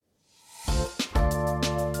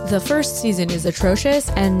The first season is atrocious,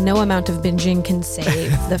 and no amount of binging can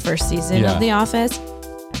save the first season of The Office.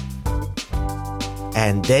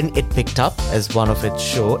 And then it picked up as one of its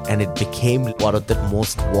show, and it became one of the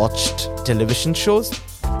most watched television shows.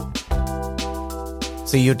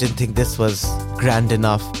 So you didn't think this was grand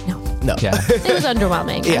enough? No. Yeah. It was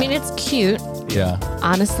underwhelming. Yeah. I mean, it's cute. Yeah.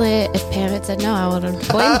 Honestly, if Pam had said no, I would have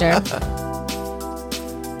blamed her.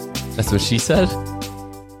 That's what she said?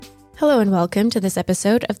 Hello and welcome to this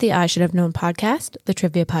episode of the I Should Have Known podcast, the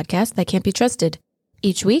trivia podcast that can't be trusted.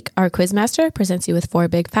 Each week, our quizmaster presents you with 4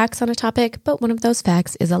 big facts on a topic, but one of those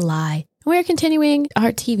facts is a lie. We're continuing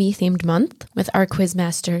our TV-themed month with our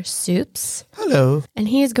quizmaster, Soups. Hello. And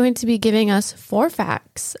he is going to be giving us 4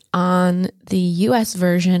 facts on the U.S.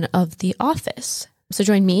 version of The Office. So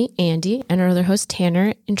join me, Andy, and our other host,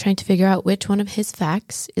 Tanner, in trying to figure out which one of his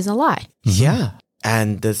facts is a lie. Yeah.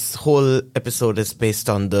 And this whole episode is based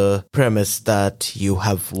on the premise that you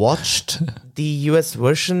have watched the US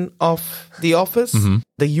version of The Office. Mm-hmm.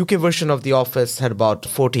 The UK version of The Office had about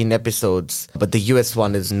 14 episodes, but the US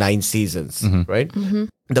one is 9 seasons, right? Mm-hmm.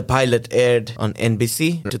 The pilot aired on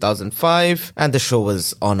NBC in 2005, and the show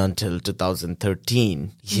was on until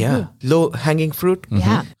 2013. Yeah. Low-hanging fruit.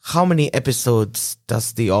 Yeah. How many episodes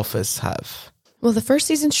does The Office have? Well, the first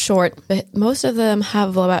season's short, but most of them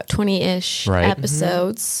have about 20-ish Right.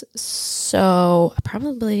 episodes. So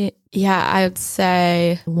probably, I would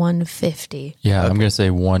say 150. Yeah, I'm going to say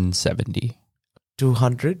 170.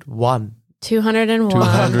 201. 201.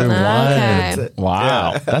 201. Okay.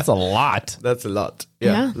 Wow. Yeah. That's a lot. That's a lot.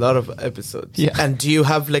 Yeah. A lot of episodes. Yeah. And do you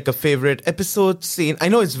have like a favorite episode scene? I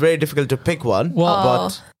know it's very difficult to pick one, Well,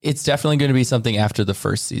 but it's definitely going to be something after the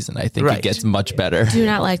first season. I think Right. it gets much better. Do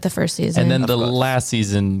not like the first season. And then the course. last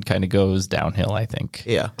season kind of goes downhill, I think.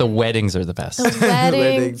 Yeah. The weddings are the best. Wedding.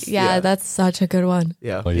 Weddings, yeah. That's such a good one.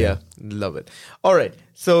 yeah, Oh, yeah. love it. All right.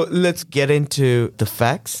 So let's get into the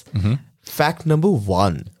facts. Fact number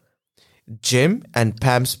 1. Jim and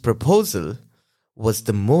Pam's proposal was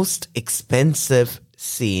the most expensive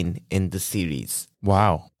scene in the series.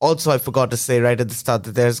 Wow. Also, I forgot to say right at the start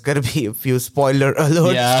that there's going to be a few spoiler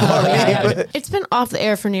alerts Yeah. for me. It's been off the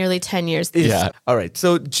air for nearly 10 years. Yeah. All right.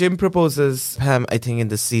 So Jim proposes Pam, I think in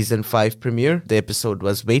the season 5 premiere. The episode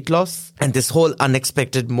was weight loss. And this whole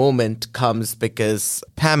unexpected moment comes because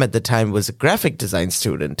Pam at the time was a graphic design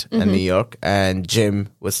student in New York, and Jim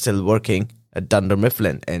was still working at Dunder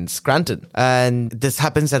Mifflin in Scranton. And this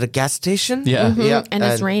happens at a gas station. Yeah. Yeah. And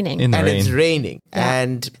it's raining. In the And rain. it's raining. Yeah.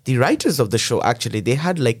 And the writers of the show, actually, they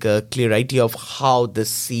had like a clear idea of how the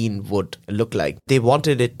scene would look like. They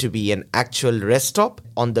wanted it to be an actual rest stop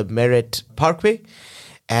on the Merritt Parkway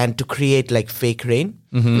and to create like fake rain.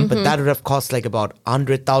 But that would have cost like about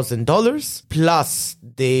 $100,000. Plus,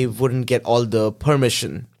 they wouldn't get all the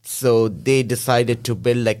permission. So they decided to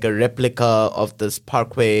build like a replica of this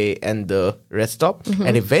parkway and the rest stop.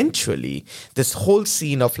 And eventually, this whole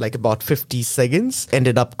scene of like about 50 seconds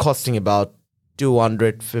ended up costing about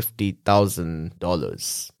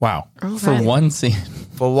 $250,000 Wow. All For right. one scene.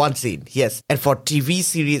 for one scene. Yes. And for TV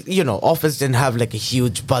series, Office didn't have like a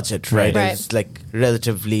huge budget, right? Right. It's like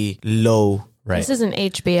relatively low. Right. This isn't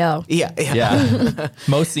HBO. Yeah. Yeah.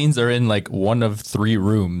 Most scenes are in like one of 3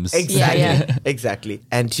 rooms. Exactly. Yeah. Exactly.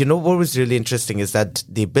 And what was really interesting is that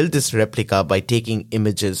they built this replica by taking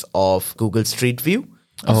images of Google Street View.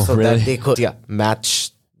 Oh, so really? that they could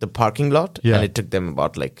match the parking lot. Yeah. And it took them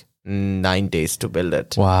about like 9 days to build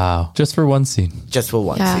it. Wow. Just for one scene. Just for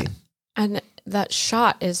one Yeah. scene. And that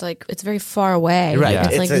shot is like, it's very far away. Right. Yeah.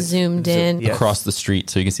 It's like a zoomed in. yes. Across the street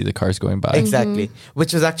so you can see the cars going by. Exactly.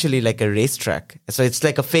 Which was actually like a racetrack. So it's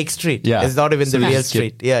like a fake street. Yeah. It's not even So the you real just get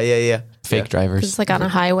street. Yeah. Fake drivers. It's like on a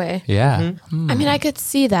highway. Yeah. I mean, I could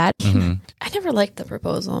see that. I never liked the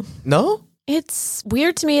proposal. No? It's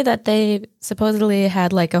weird to me that they supposedly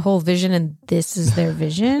had like a whole vision and this is their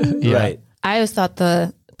vision. Yeah. Right. I always thought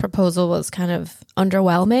the proposal was kind of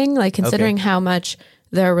underwhelming, like considering how much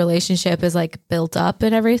their relationship is like built up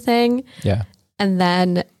and everything. Yeah. And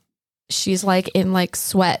then she's like in like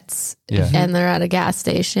sweats Yeah. and they're at a gas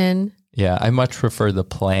station. Yeah. I much prefer the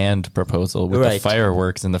planned proposal with the Right.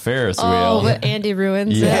 fireworks and the Ferris Oh, wheel. but Andy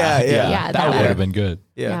ruins Yeah. it. Yeah. Yeah, that would that- have been good.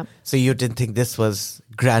 Yeah. Yeah. So you didn't think this was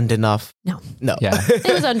grand enough? No, No. Yeah.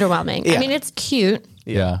 it was underwhelming. I Yeah. mean, it's cute.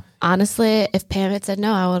 Yeah. Honestly, if Pam had said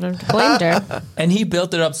no, I would have blamed her. And he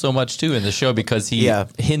built it up so much too in the show because he Yeah.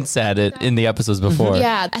 hints at it in the episodes before.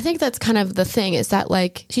 Yeah, I think that's kind of the thing is that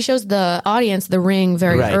like she shows the audience the ring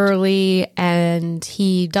very Right. early and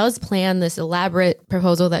he does plan this elaborate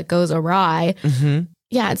proposal that goes awry.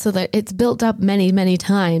 Yeah, so that it's built up many, many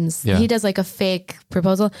times. Yeah. He does like a fake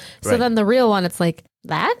proposal. So Right. then the real one, it's like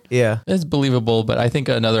that. Yeah. It's believable, but I think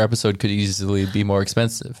another episode could easily be more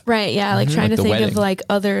expensive. Right. Yeah. Like trying Like to the think of wedding. like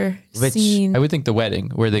other scenes. I would think the wedding,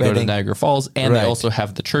 where they go to Wedding. Niagara Falls, and Right. they also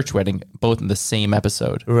have the church wedding, both in the same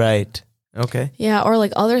episode. Right. Okay. Yeah, or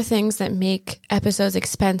like other things that make episodes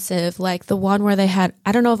expensive, like the one where they had,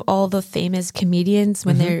 I don't know if all the famous comedians,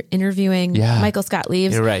 when they're interviewing Yeah. Michael Scott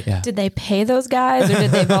leaves, You're right. Yeah. did they pay those guys or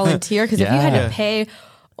did they volunteer? Because if you had Yeah. to pay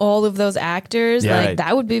all of those actors, Yeah. like Right.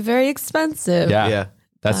 that would be very expensive. Yeah. Yeah.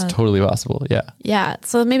 That's totally possible. Yeah. Yeah,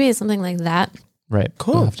 so maybe it's something like that. Right.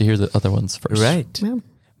 Cool. We'll have to hear the other ones first. Right. Yeah.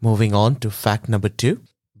 Moving on to fact number 2.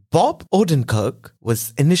 Bob Odenkirk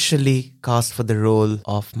was initially cast for the role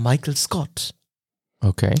of Michael Scott.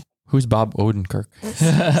 Okay. Who's Bob Odenkirk?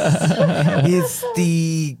 He's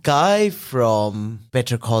the guy from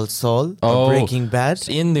Better Call Saul Oh. or Breaking Bad.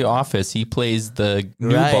 In The Office, he plays the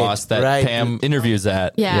new Right, boss that right. Pam interviews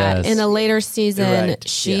at. Yeah, Yes. in a later season, Right,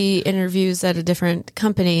 she interviews at a different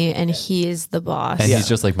company and he is the boss. and Yeah. he's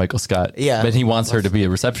just like Michael Scott. Yeah. But he wants her to be a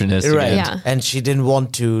receptionist. Right. again. Yeah. And she didn't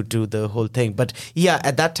want to do the whole thing. But yeah,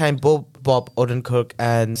 at that time, Bob Odenkirk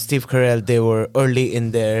and Steve Carell, they were early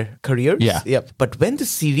in their careers. Yeah. But when the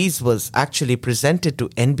series was actually presented to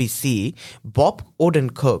NBC, Bob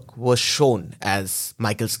Odenkirk was shown as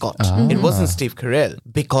Michael Scott. It wasn't Steve Carell,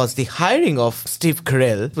 because the hiring of Steve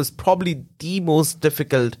Carell was probably the most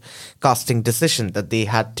difficult casting decision that they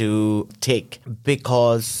had to take,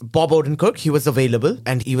 because Bob Odenkirk, he was available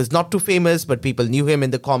and he was not too famous, but people knew him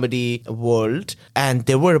in the comedy world. And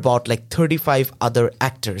there were about like 35 other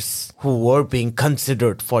actors who were being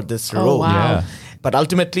considered for this role. wow. Yeah. But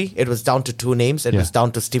ultimately, it was down to 2 names. It Yeah. was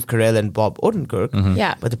down to Steve Carell and Bob Odenkirk.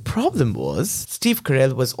 Yeah. But the problem was, Steve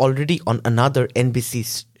Carell was already on another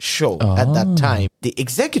NBC show at that time. The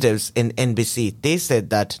executives in NBC, they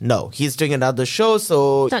said that, no, he's doing another show,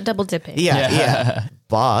 so... Not double dipping. Yeah.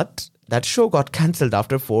 But that show got cancelled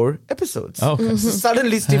after 4 episodes. Okay. So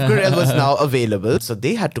suddenly Steve Carell was now available. So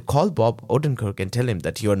they had to call Bob Odenkirk and tell him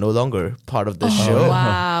that you are no longer part of the show.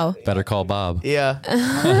 Wow. Better call Bob. Yeah.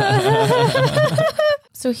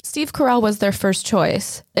 So Steve Carell was their first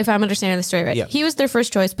choice, if I'm understanding the story right. Yeah. He was their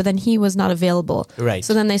first choice, but then he was not available. Right.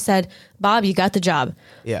 So then they said, Bob, you got the job.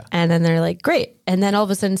 Yeah. And then they're like, great. And then all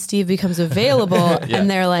of a sudden Steve becomes available and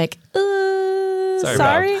they're like,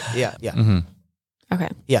 sorry? Bob. Yeah. Yeah. Okay.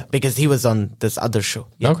 Yeah. Because he was on this other show.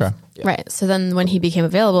 Yeah. Okay. Right. So then when he became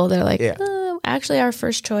available, they're like, Yeah. actually our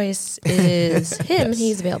first choice is him.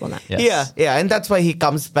 He's available now. Yes. Yeah. And that's why he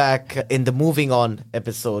comes back in the Moving On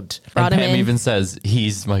episode. Brought And him Pam in. even says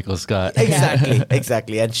he's Michael Scott.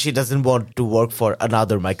 Exactly. And she doesn't want to work for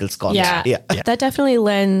another Michael Scott. Yeah. Yeah. That definitely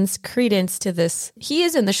lends credence to this. He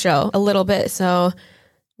is in the show a little bit. So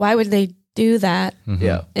why would they do that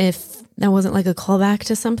Yeah. if that wasn't like a callback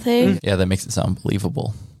to something? Yeah, that makes it sound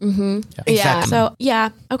believable. Yeah. Exactly. So, yeah.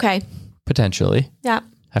 Okay. Potentially. Yeah.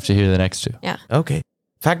 Have to hear the next 2. Yeah. Okay.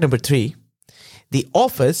 Fact number 3. The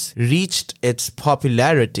Office reached its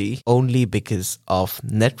popularity only because of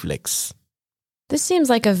Netflix. This seems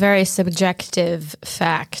like a very subjective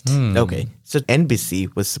fact. Okay. So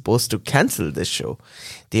NBC was supposed to cancel this show.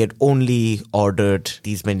 They had only ordered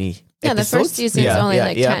these many Yeah, the episodes. first season is only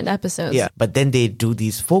like 10 episodes. Yeah, but then they do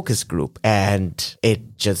these focus group and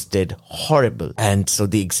it just did horrible. And so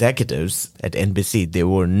the executives at NBC, they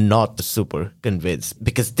were not super convinced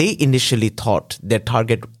because they initially thought their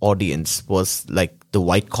target audience was like the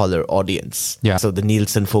white collar audience. Yeah. So the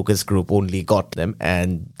Nielsen focus group only got them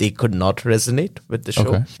and they could not resonate with the show.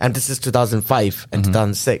 Okay. And this is 2005 and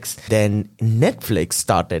 2006. Then Netflix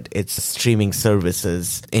started its streaming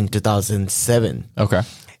services in 2007. Okay.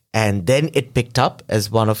 And then it picked up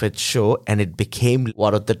as one of its show and it became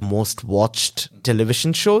one of the most watched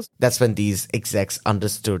television shows. That's when these execs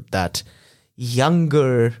understood that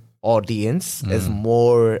younger audience is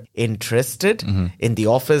more interested in The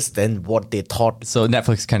Office than what they thought. So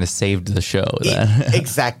Netflix kind of saved the show then.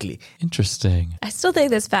 Exactly. Interesting. I still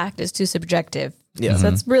think this fact is too subjective. Yeah. So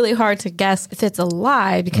it's really hard to guess if it's a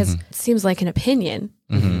lie because it seems like an opinion.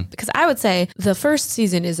 Because I would say the first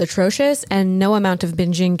season is atrocious and no amount of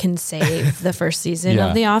binging can save the first season Yeah.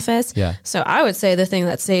 of The Office. Yeah. So I would say the thing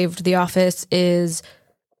that saved The Office is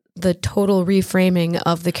the total reframing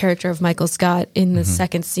of the character of Michael Scott in the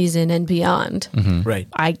second season and beyond. Right.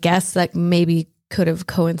 I guess that maybe could have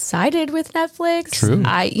coincided with Netflix. True.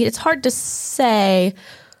 It's hard to say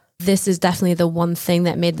this is definitely the one thing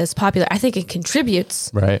that made this popular. I think it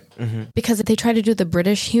contributes Right. because they try to do the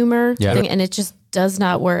British humor Yeah. thing and it just does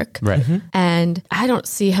not work. Right. And I don't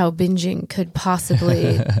see how binging could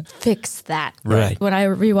possibly fix that. Right. When I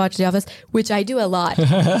rewatch The Office, which I do a lot,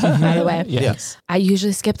 by the way, Yes. I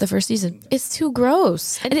usually skip the first season. It's too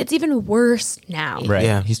gross. And it's even worse now. Right.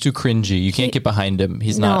 Yeah. He's too cringy. You can't get behind him.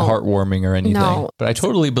 He's not No. heartwarming or anything. No. But I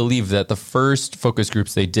totally believe that the first focus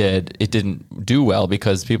groups they did, it didn't do well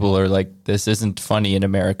because people are like, this isn't funny in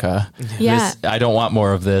America. Yeah. I don't want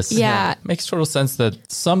more of this. Yeah. Makes total sense that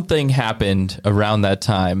something happened around that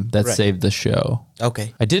time that Right. saved the show.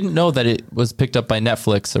 Okay. I didn't know that it was picked up by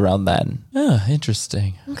Netflix around then.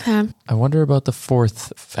 Interesting. Okay. I wonder about the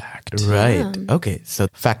fourth fact. Right. Okay. So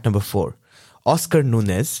fact number 4. Oscar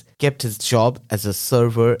Nunez kept his job as a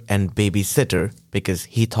server and babysitter because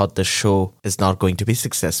he thought the show is not going to be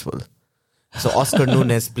successful. So Oscar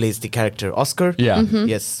Nunez plays the character Oscar. Yeah.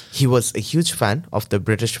 Yes. He was a huge fan of the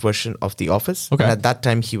British version of The Office. Okay. And at that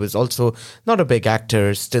time, he was also not a big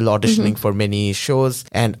actor, still auditioning for many shows.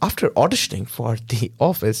 And after auditioning for The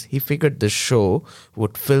Office, he figured the show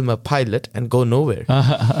would film a pilot and go nowhere.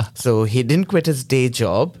 So he didn't quit his day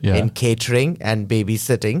job Yeah. in catering and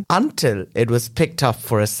babysitting until it was picked up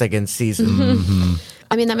for a second season.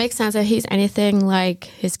 I mean, that makes sense. If he's anything like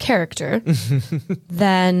his character,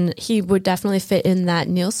 then he would definitely fit in that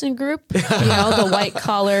Nielsen group, the white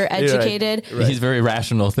collar, educated. He's very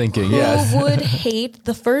rational thinking. Who would hate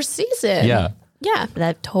the first season? Yeah. Yeah,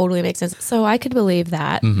 that totally makes sense. So I could believe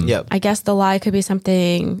that. Yep. I guess the lie could be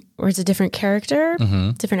something where it's a different character,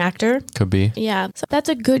 different actor. Could be. Yeah. So that's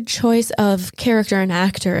a good choice of character and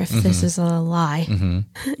actor if this is a lie.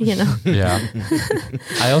 Yeah.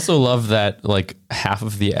 I also love that like half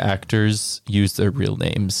of the actors use their real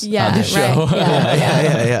names Yeah, on the show. right.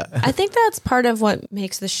 Yeah. Yeah. I think that's part of what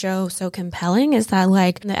makes the show so compelling is that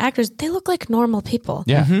like the actors, they look like normal people.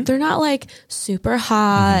 Yeah. They're not like super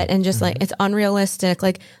hot and just like it's unrealistic.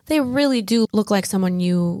 Like they really do look like someone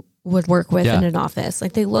you would work with Yeah. in an office.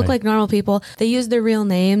 Like they look like normal people. They use their real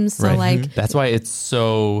names. So like That's why it's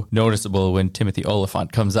so noticeable when Timothy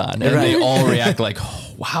Oliphant comes on and they all react like,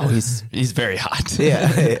 oh, wow, he's very hot.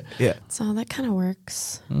 Yeah. so that kind of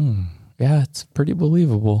works. Yeah, it's pretty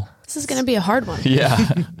believable. This is gonna be a hard one. Yeah.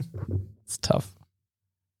 It's tough.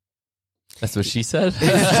 That's what she said? Setting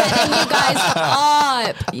you guys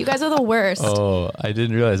up. You guys are the worst. Oh, I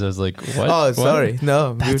didn't realize. I was like, what? Oh, What? sorry.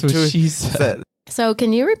 No, That's you what too she said. So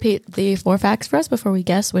can you repeat the 4 facts for us before we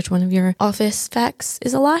guess which one of your office facts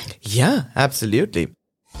is a lie? Yeah, absolutely.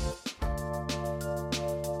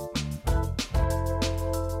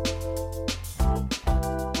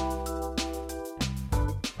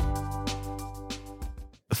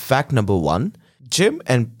 Fact number 1. Jim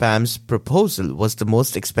and Pam's proposal was the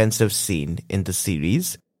most expensive scene in the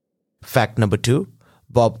series. Fact number 2.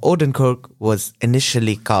 Bob Odenkirk was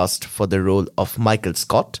initially cast for the role of Michael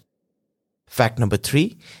Scott. Fact number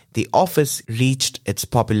 3. The Office reached its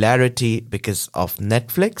popularity because of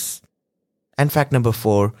Netflix. And fact number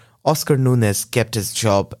 4. Oscar Nunez kept his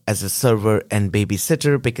job as a server and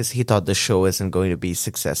babysitter because he thought the show isn't going to be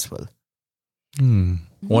successful.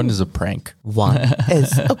 One is a prank. One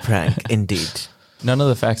is a prank indeed. None of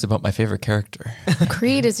the facts about my favorite character.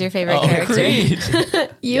 Creed is your favorite Oh, character. Creed.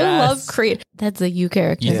 You Yes. love Creed. That's a you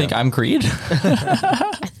character. You think I'm Creed?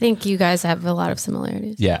 I think you guys have a lot of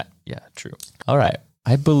similarities. Yeah, true. All right.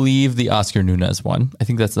 I believe the Oscar Nunez one. I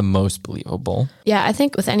think that's the most believable. Yeah, I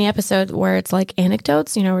think with any episode where it's like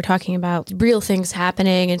anecdotes, we're talking about real things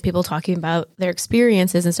happening and people talking about their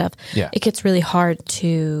experiences and stuff. Yeah. It gets really hard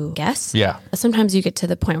to guess. Yeah. Sometimes you get to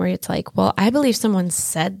the point where it's like, well, I believe someone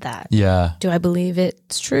said that. Yeah. Do I believe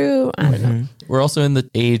it's true? I don't know. We're also in the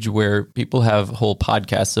age where people have whole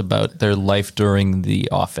podcasts about their life during The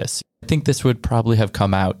Office. I think this would probably have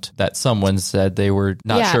come out that someone said they were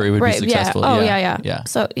not sure it would be successful. Yeah. Oh, yeah.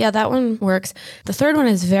 So, that one works. The third one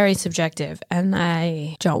is very subjective, and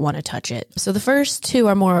I don't want to touch it. So the first 2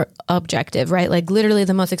 are more objective, right? Like literally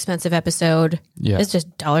the most expensive episode is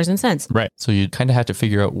just dollars and cents. Right. So you kind of have to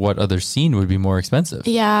figure out what other scene would be more expensive.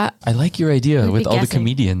 Yeah. I like your idea We'd with be all the guessing.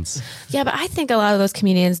 comedians. Yeah, but I think a lot of those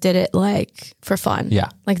comedians did it like for fun. Yeah.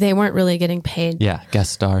 Like they weren't really getting paid. Yeah.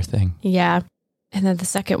 Guest star thing. Yeah. And then the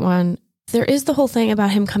second one, there is the whole thing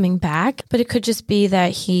about him coming back, but it could just be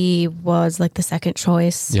that he was like the second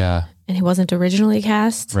choice Yeah. and he wasn't originally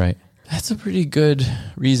cast. Right. That's a pretty good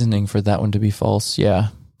reasoning for that one to be false. Yeah.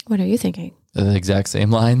 What are you thinking? The exact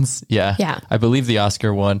same lines. Yeah. Yeah. I believe the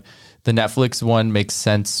Oscar one. The Netflix one makes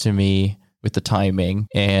sense to me with the timing.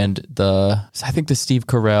 And I think the Steve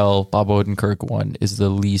Carell, Bob Odenkirk one is the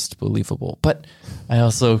least believable. But I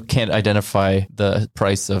also can't identify the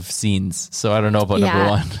price of scenes. So I don't know about number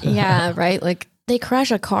one. Yeah, right. Like They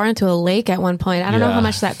crash a car into a lake at one point. I don't know Yeah. how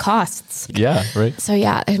much that costs. Yeah, right. So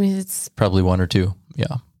yeah, I mean, it's. Probably 1 or 2.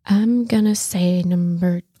 Yeah. I'm gonna say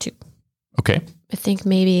number 2. Okay. I think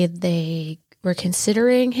maybe they were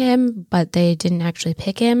considering him, but they didn't actually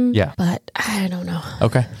pick him. Yeah. But I don't know.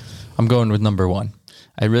 Okay. I'm going with number 1.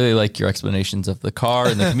 I really like your explanations of the car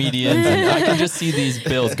and the comedians, and I can just see these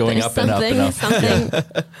bills going There's up and up and up.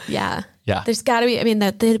 something. Yeah. Yeah. There's got to be. I mean,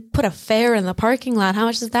 that they put a fare in the parking lot. How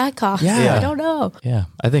much does that cost? Yeah. I don't know. Yeah.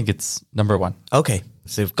 I think it's number 1. Okay,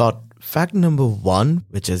 so we've got fact number 1,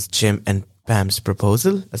 which is Jim and Pam's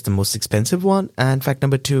proposal as the most expensive one, and fact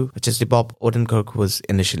number 2, which is the Bob Odenkirk was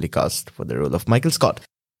initially cast for the role of Michael Scott.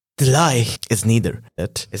 The lie is neither.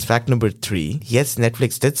 That is fact number 3. Yes,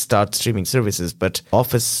 Netflix did start streaming services, but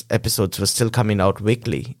Office episodes were still coming out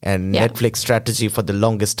weekly, and Yeah. Netflix strategy for the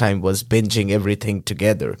longest time was binging everything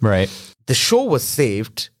together. Right. The show was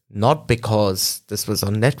saved not because this was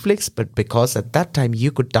on Netflix, but because at that time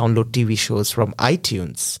you could download TV shows from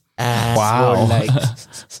iTunes. And Wow.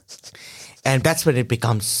 and that's when it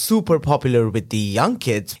becomes super popular with the young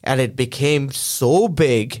kids. And it became so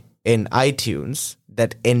big in iTunes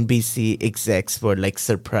that NBC execs were like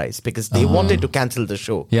surprised because they wanted to cancel the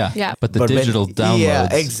show. Yeah. Yeah. But the But when- digital downloads.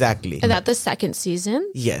 Yeah, exactly. Is that the second season?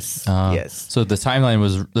 Yes. Uh, yes. So the timeline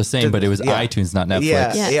was the same, but it was Yeah. iTunes, not Netflix.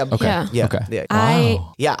 Yeah. Yeah. Yeah. Okay. Yeah. Yeah. Okay. Yeah.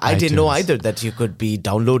 Wow. Yeah, I didn't know iTunes. either that you could be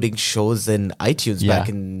downloading shows in iTunes Yeah. back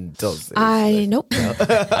in those days. Nope.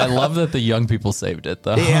 I love that the young people saved it,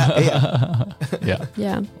 though. Yeah, yeah. Yeah.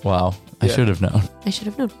 Yeah. Wow. I Yeah. should have known. I should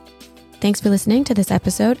have known. Thanks for listening to this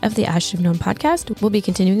episode of the I Should Have Known podcast. We'll be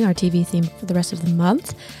continuing our TV theme for the rest of the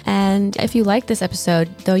month. And if you like this episode,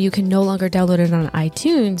 though you can no longer download it on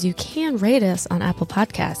iTunes, you can rate us on Apple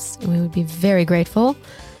Podcasts. And we would be very grateful.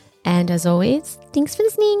 And as always, thanks for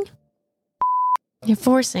listening. You're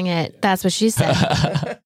forcing it. That's what she said.